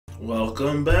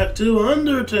Welcome back to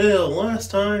Undertale! Last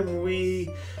time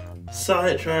we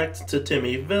sidetracked to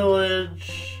Timmy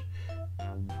Village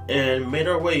and made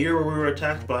our way here where we were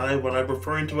attacked by what I'm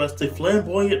referring to as the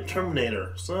flamboyant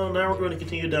Terminator. So now we're going to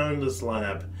continue down in this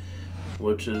lab,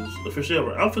 which is officially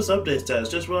over. Alpha's update status.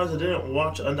 Just realized I didn't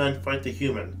watch Undyne fight the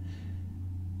human.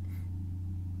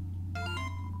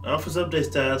 Alpha's update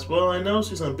status. Well, I know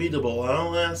she's unbeatable.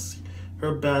 I'll ask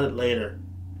her about it later.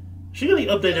 She getting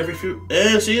updated every few,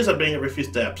 and she is updating every few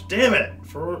steps. Damn it!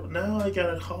 For now, I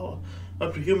gotta call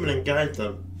up to human and guide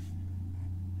them.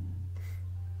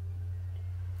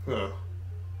 Huh?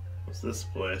 What's this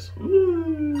place?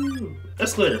 Woo!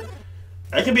 Escalator.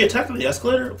 I can be attacked with the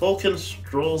escalator. Vulcan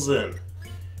strolls in.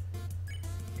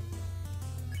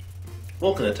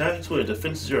 Vulcan attacking to a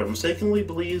defense 0. Mistakenly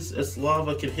believes its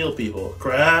lava can heal people.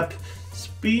 Crap!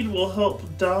 Speed will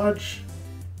help dodge.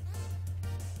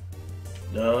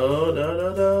 No, no,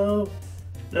 no, no.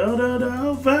 No, no,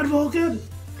 no. Bad Vulcan!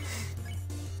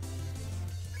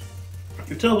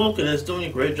 You tell Vulcan is doing a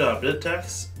great job. The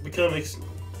attacks become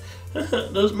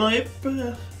does my...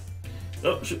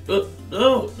 Oh,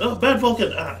 no, no, bad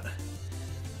Vulcan! Ah.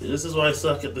 This is why I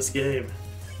suck at this game.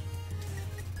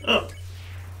 Oh.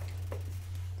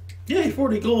 Yay,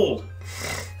 40 gold.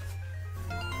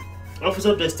 Office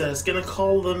update status. Gonna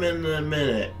call them in a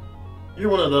minute. You're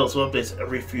one of those who updates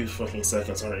every few fucking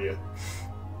seconds, aren't you?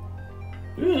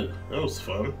 Ooh, that was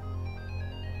fun.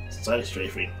 Side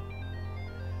strafing.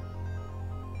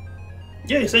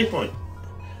 Yay, save point.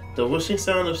 The whooshing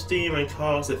sound of steam and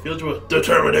cogs that fills you with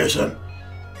determination.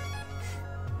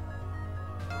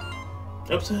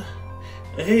 Oops.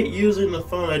 I hate using the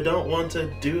phone. I don't want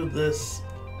to do this.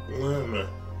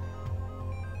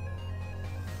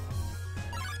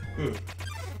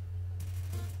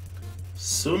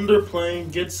 Sunder plane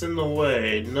gets in the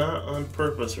way, not on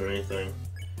purpose or anything.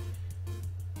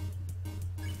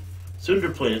 Sunder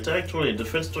plane, attack 20,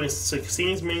 defense 26,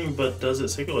 seems mean, but does it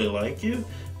secretly like you?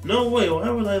 No way, why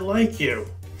would I like you?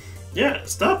 Yeah,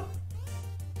 stop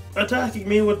attacking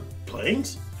me with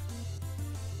planes.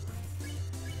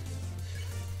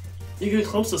 You get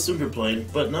close to Sunder plane,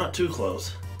 but not too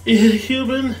close.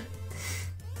 Human!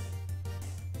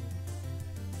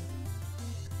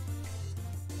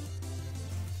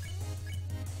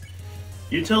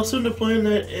 You tell Sunder plane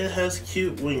that it has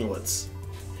cute winglets.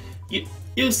 You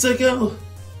sicko!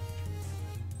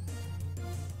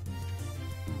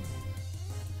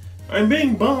 I'm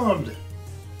being bombed!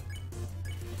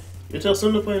 You tell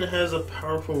Sunder plane it has a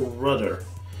powerful rudder.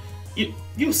 You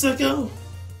sicko!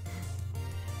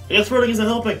 I guess Furting isn't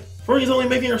helping. Furting is only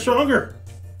making her stronger.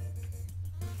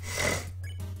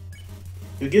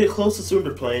 You get close to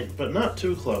Sunder plane, but not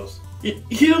too close.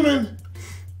 Human!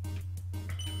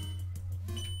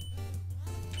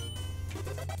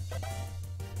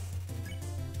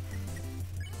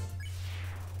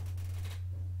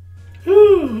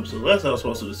 Whew, so that's how I was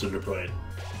supposed to do Sunder plane.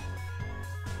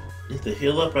 Need to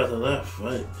heal up after that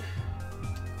fight.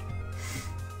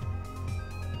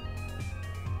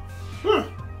 Huh.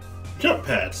 Jump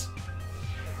pads.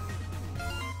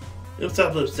 It's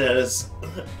top lip status.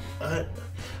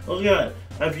 Oh god,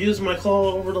 I've used my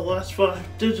claw over the last 5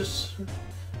 digits.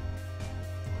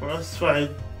 Last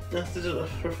 5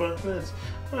 digits for 5 minutes.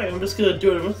 Alright, I'm just gonna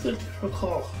do it with a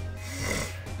claw.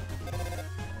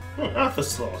 Oh,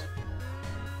 office slot.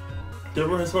 The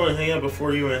room is only hang out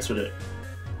before you answered it.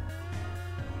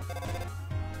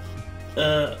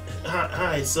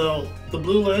 Hi, so the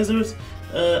blue lasers,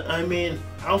 I mean,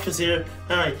 Alpha's here.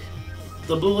 Hi,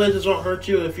 the blue lasers won't hurt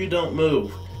you if you don't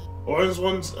move. Orange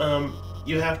ones,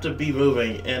 you have to be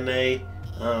moving, and they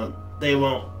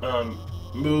won't,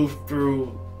 move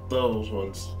through those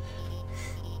ones.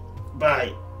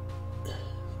 Bye.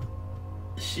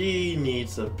 She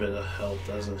needs a bit of help,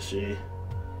 doesn't she?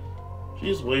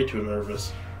 She's way too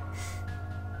nervous.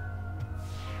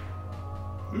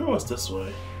 No, it's this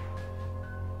way.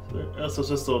 So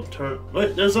just a turn.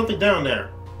 Wait, there's something down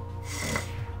there.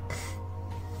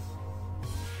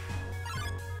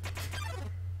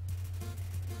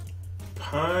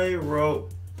 Pyro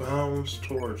bounds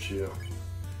towards you.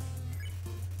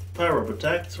 Pyro,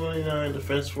 attack 29,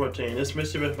 defense 14. This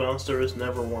mischievous monster is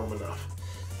never warm enough.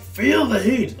 Feel the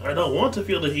heat! I don't want to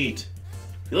feel the heat.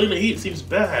 Feeling the heat seems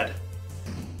bad.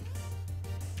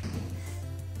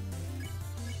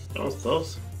 That was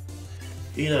close.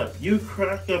 Heat up. You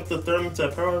crack up the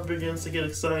thermostat. Power begins to get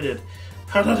excited.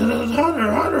 Hotter, hotter,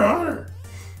 hotter, hotter.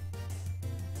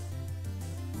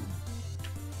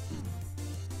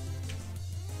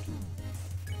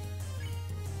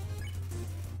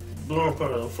 Blown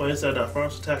apart. The flame side down.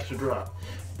 First attack should drop.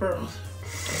 Pearls.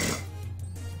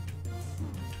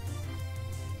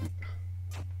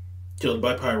 Killed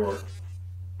by Pyro.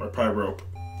 Or Pyrope.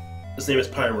 His name is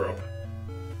Pyrope.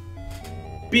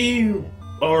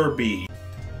 BRB.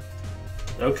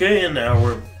 Okay, and now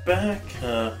we're back.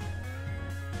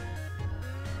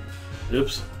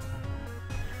 Oops.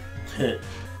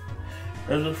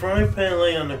 There's a frying pan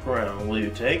laying on the ground. Will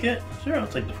you take it? Sure, I'll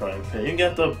take the frying pan. You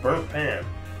got the burnt pan.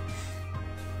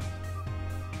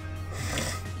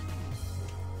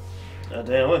 God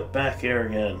damn, I went back here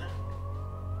again.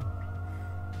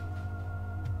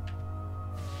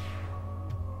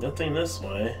 Nothing this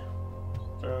way.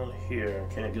 Down here.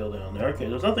 Can't go down there. Okay,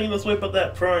 there's nothing this way but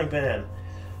that frying pan.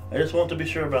 I just want to be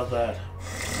sure about that.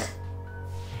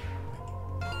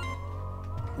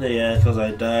 Yeah, because I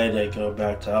died, I go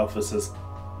back to Alphys's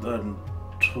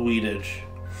tweetage.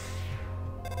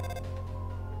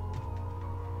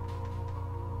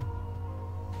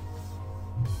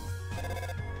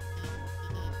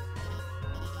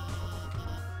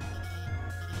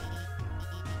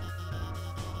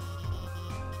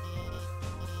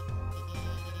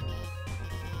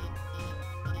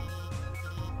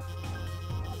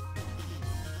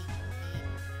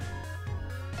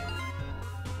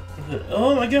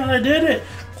 Oh my god, I did it!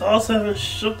 Thoughts haven't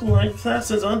shook like that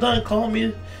since Undyne called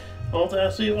me all to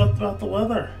ask you about the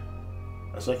weather.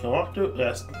 As I can walk through,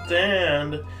 I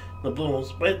stand the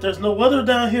blooms. Wait, there's no weather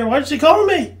down here. Why did she call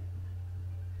me?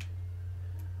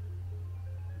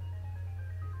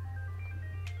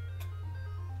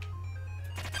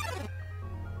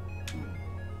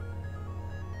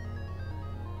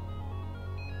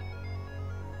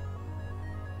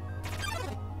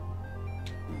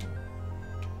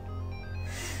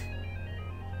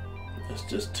 Let's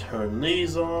just turn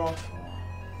these off.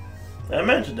 I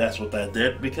imagine that's what that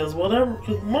did, because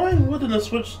mine wouldn't have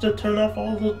switched to turn off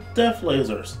all the death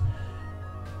lasers.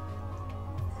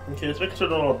 Okay, let's make sure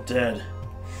they're all dead.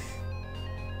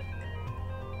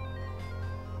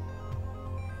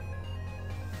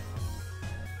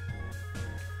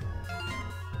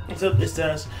 Except it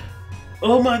says,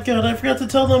 oh my god, I forgot to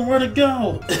tell them where to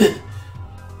go!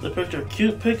 The picture,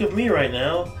 cute pic of me right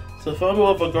now. It's a photo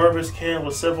of a garbage can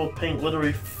with several pink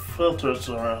glittery filters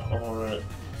on it.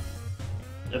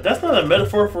 If that's not a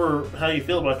metaphor for how you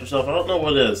feel about yourself, I don't know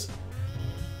what is.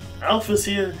 Alpha's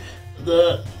here.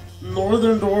 The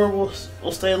northern door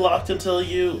will stay locked until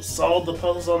you solve the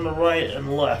puzzles on the right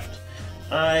and left.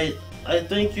 I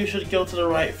think you should go to the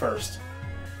right first.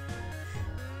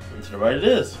 And to the right it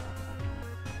is.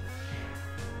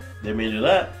 Didn't mean to do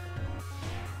that.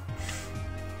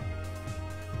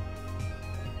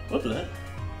 What's that?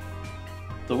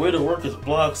 The way to work is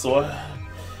blocked, so I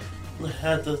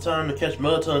had the time to catch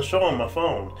Melatonin's show on my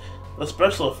phone. The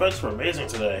special effects were amazing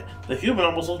today. The human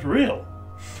almost looked real.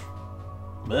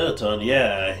 Melatonin,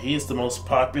 yeah, he's the most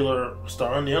popular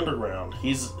star in the underground.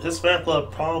 His fan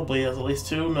club probably has at least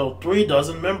 3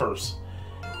 dozen members.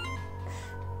 I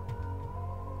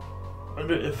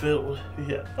wonder if it would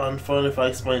be unfun if I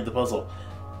explained the puzzle.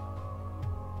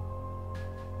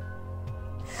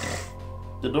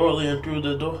 The door leading through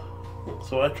the door,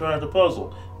 so I tried the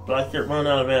puzzle, but I kept running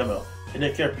out of ammo, and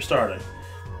it kept restarting.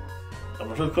 If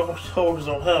my 2 coworkers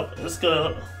don't help, it's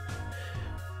gonna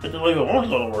make the way I want to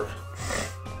go to work.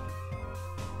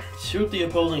 Shoot the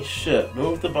opposing ship.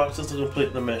 Move the boxes to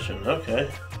complete the mission. Okay.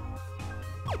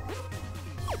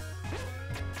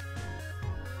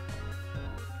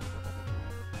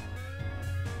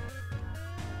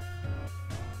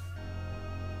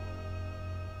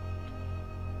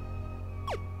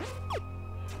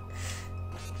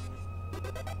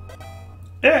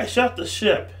 Yeah, I shot the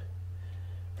ship.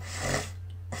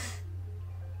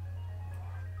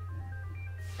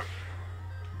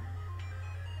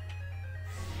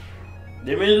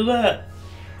 Didn't mean to do that.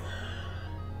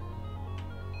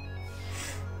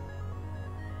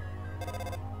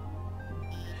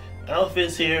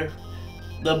 Alpha's here.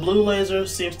 The blue laser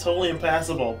seems totally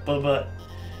impassable, but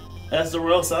as the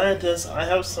real scientist, I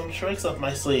have some tricks up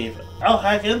my sleeve. I'll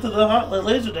hack into the Hotline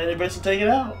laser database and take it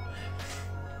out.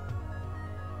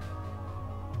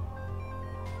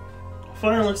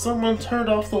 Finally, someone turned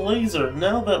off the laser.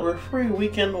 Now that we're free, we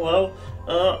can,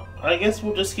 I guess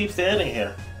we'll just keep standing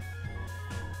here.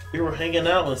 We were hanging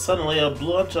out and suddenly a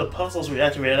bunch of puzzles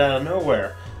reactivated out of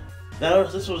nowhere. Now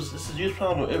this is a huge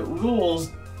problem. It rules.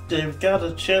 They've got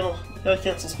to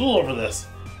cancel school over this.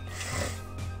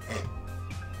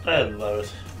 I love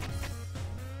it.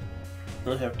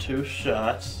 I have 2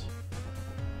 shots.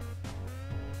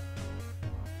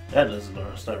 That doesn't know,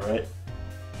 it's not right.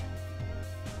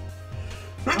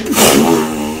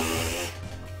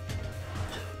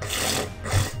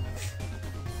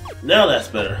 Now that's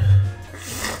better.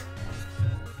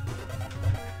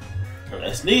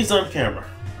 I sneezed on camera.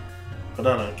 But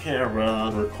not on camera,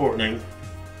 on recording.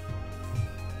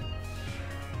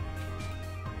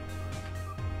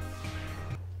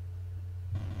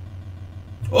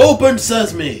 Open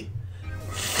sesame!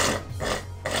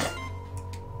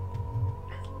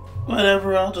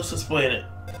 Whatever, I'll just explain it.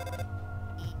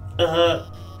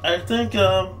 I think,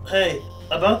 hey,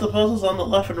 about the puzzles on the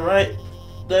left and right,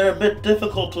 they're a bit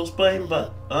difficult to explain,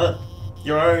 but,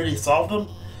 you already solved them?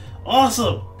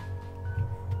 Awesome!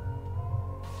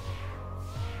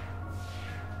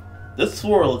 This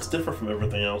floor looks different from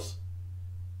everything else.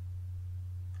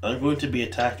 I'm going to be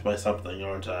attacked by something,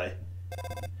 aren't I?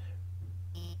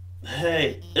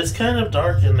 Hey, it's kind of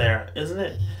dark in there, isn't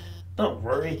it? Don't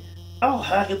worry. I'll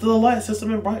hack into the light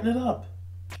system and brighten it up.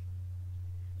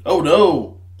 Oh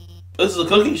no! This is a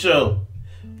cooking show!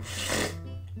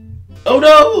 Oh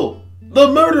no!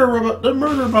 The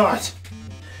murder bot!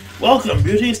 Welcome,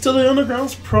 beauties, to the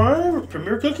Underground's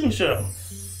premier cooking show.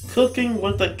 Cooking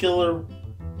with the killer...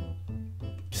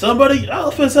 Somebody,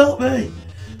 Alphys, help me!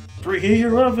 Preheat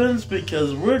your ovens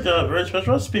because we've got a very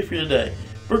special recipe for you today.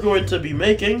 We're going to be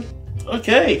making a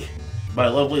cake. My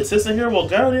lovely assistant here will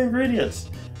guide the ingredients.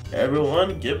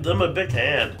 Everyone, give them a big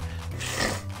hand.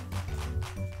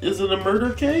 Is it a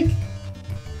murder cake?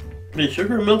 With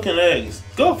sugar, milk, and eggs.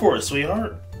 Go for it,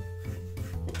 sweetheart.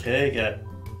 Okay,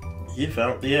 you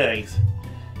found the eggs.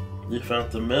 You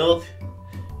found the milk.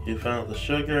 You found the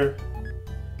sugar.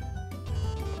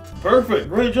 Perfect,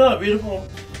 great job, beautiful.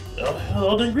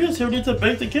 All the ingredients here need to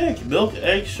bake the cake. Milk,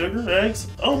 eggs, sugar, eggs.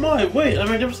 Oh my, wait, a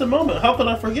magnificent moment. How could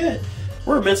I forget?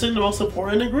 We're missing the most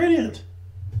important ingredient.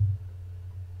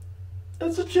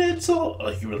 It's a chainsaw.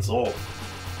 A human soul.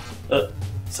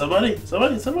 Somebody.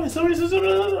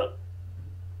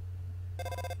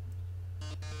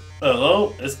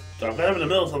 Hello? I'm having the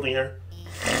middle of something here.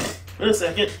 Wait a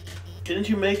second. Couldn't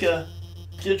you make a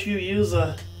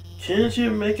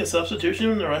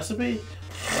substitution in the recipe?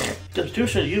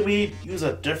 Substitution, you mean use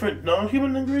a different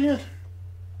non-human ingredient?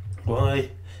 Why,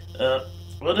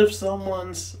 what if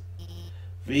someone's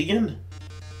vegan?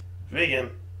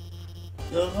 Vegan?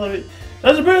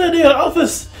 That's a great idea,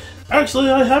 Alphys! Actually,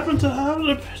 I happen to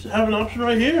have an option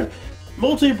right here.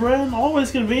 Multi-brand,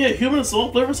 always convenient human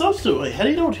soul flavor substitute. Wait, how do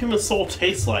you know what human soul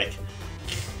tastes like?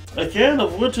 A can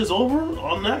of which is over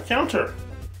on that counter.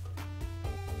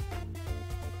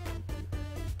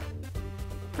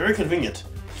 Very convenient.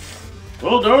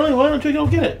 Well, darling, why don't you go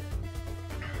get it?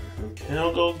 Okay,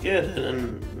 I'll go get it,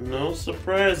 and no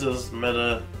surprises,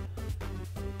 Meta.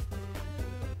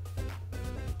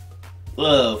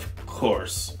 Of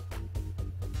course.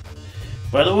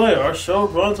 By the way, our show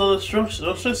runs on a strict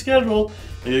schedule.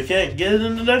 If you can't get it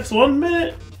in the next 1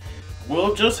 minute,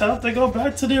 we'll just have to go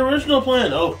back to the original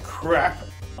plan. Oh, crap.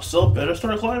 So better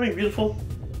start climbing, beautiful.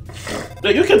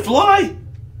 No, you can fly!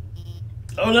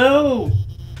 Oh, no!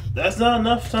 That's not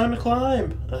enough time to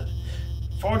climb.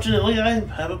 Fortunately, I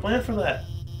have a plan for that.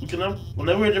 You can,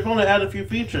 whenever your opponent add a few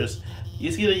features,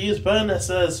 you see the use button that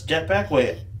says jetpack.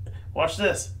 Wait, watch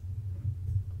this.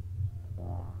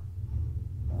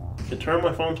 I can turn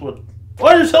my phone to a...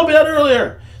 Why did you tell me that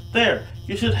earlier? There,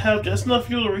 you should have just enough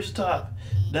fuel to reach the top.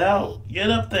 Now, get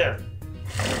up there.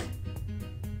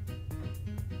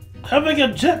 Having a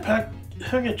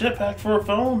jetpack for a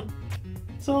phone,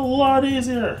 it's a lot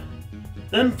easier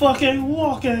than fucking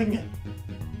walking.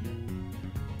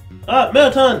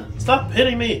 Milton, stop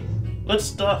hitting me with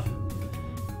stuff.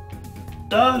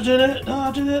 Dodging it.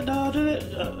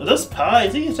 This pie,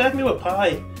 is he attacking me with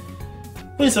pie?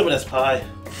 Please tell me that's pie.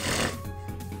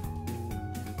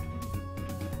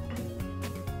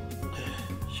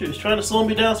 She was trying to slow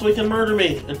me down so he can murder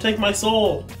me and take my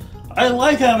soul. I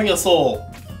like having a soul.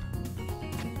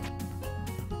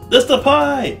 This the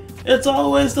pie. It's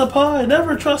always the pie.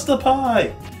 Never trust the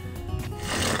pie.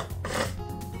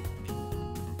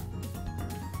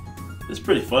 It's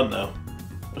pretty fun though.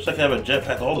 Wish I could have a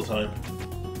jetpack all the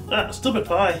time. Stupid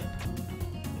pie.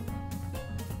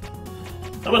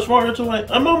 How much more into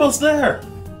I'm almost there.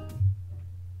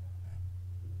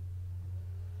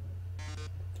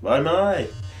 My.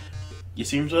 You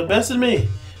seem to have bested me.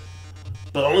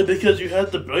 But only because you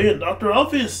had the brilliant Dr.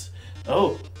 Alphys.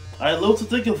 Oh, I love to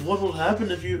think of what would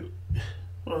happen if you...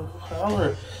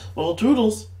 Well,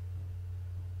 Toodles.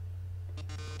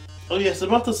 Oh yes,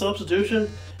 about the substitution.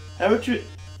 Haven't you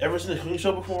ever seen a cooking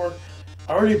show before?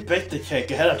 I already baked the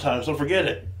cake ahead of time, so forget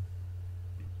it.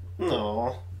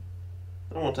 No,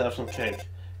 I want to have some cake.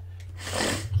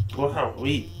 Wow,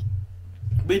 we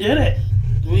did it.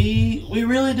 We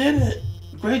really did it.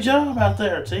 Great job out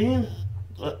there, team.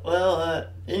 Well,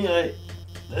 anyway,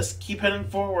 let's keep heading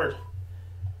forward.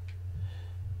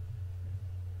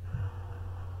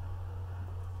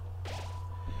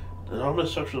 An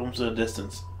ominous structure looms in the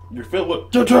distance. You're filled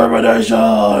with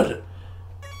determination!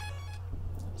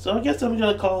 So I guess I'm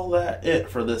gonna call that it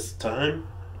for this time.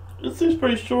 It seems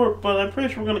pretty short, but I'm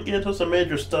pretty sure we're gonna get into some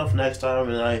major stuff next time,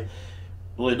 and I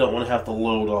really don't want to have to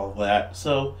load all that.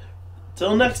 So,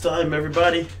 till next time,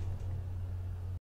 everybody.